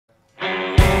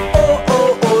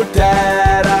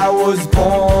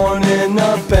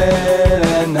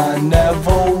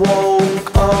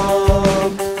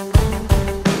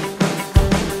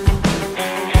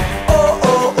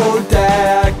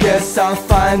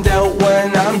find out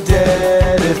when I'm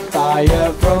dead if I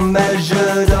ever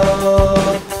measured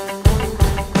up.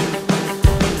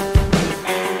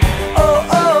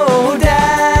 Oh,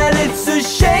 Dad, it's a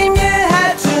shame you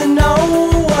had to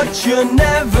know what you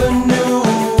never knew,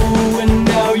 and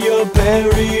now you're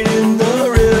buried in the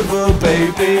river,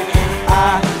 baby.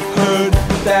 I heard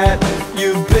that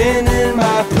you've been in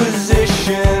my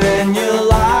position and you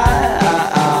lie.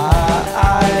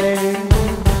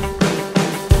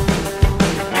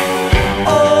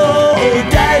 Oh,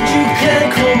 Dad, you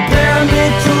can't compare me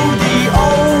to the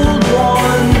old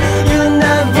one. You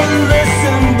never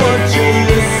listen, but you're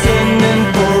listening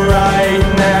for right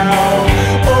now.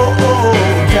 Oh,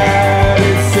 Dad,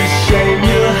 it's a shame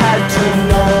you had to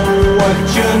know what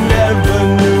you never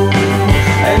knew,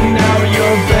 and now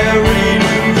you're buried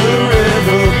in the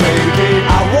river, baby.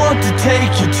 I want to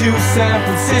take you to San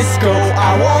Francisco.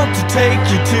 I want to take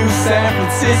you to San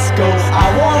Francisco. I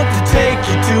want to take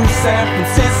you to San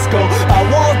Francisco. I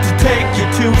want to take you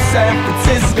to San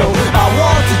Francisco. I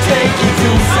want to take you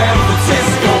to San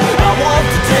Francisco. I want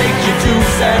to take you to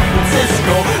San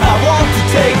Francisco. I want to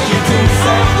take you to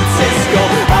San Francisco.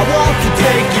 I want to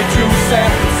take you to San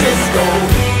Francisco.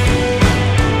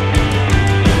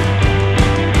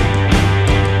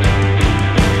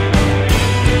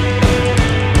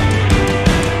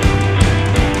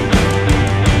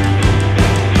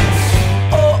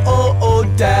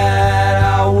 Dad,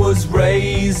 I was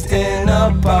raised in a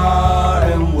bar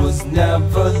and was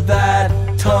never that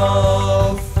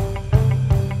tough.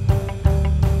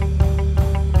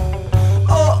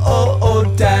 Oh,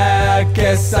 Dad,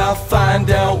 guess I'll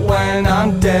find out when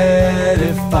I'm dead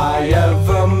if I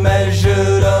ever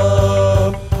measured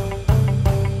up.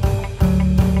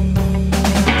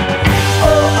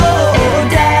 Oh,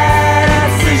 Dad,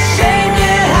 it's a shame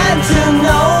you had to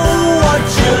know what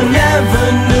you never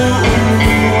knew.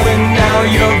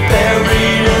 You're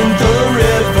buried in the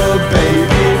river,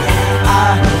 baby.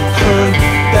 I heard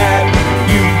that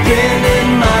you've been in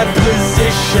my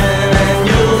position and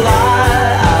you lie.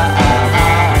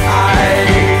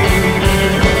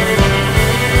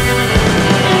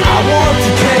 I want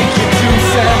to take you to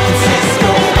San Francisco.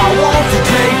 I want to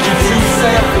take you to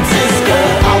San Francisco.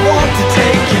 I want to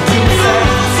take you to San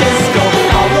Francisco.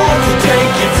 I want to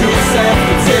take you to San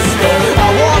Francisco. I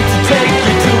want to take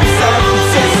you to San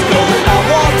Francisco. I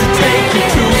want to take you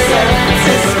to San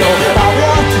Francisco. I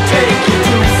want to take you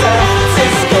to San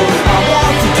Francisco. I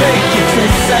want to take you to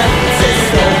San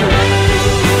Francisco.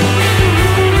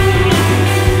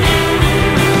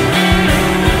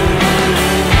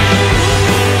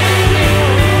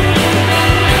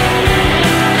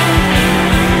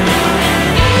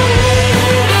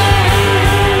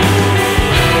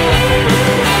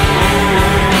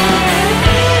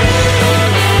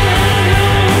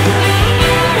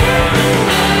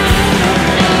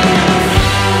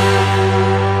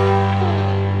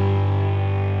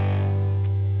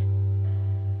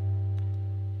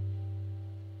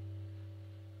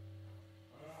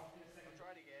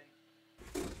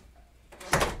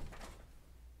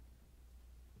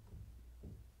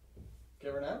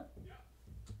 Give her now.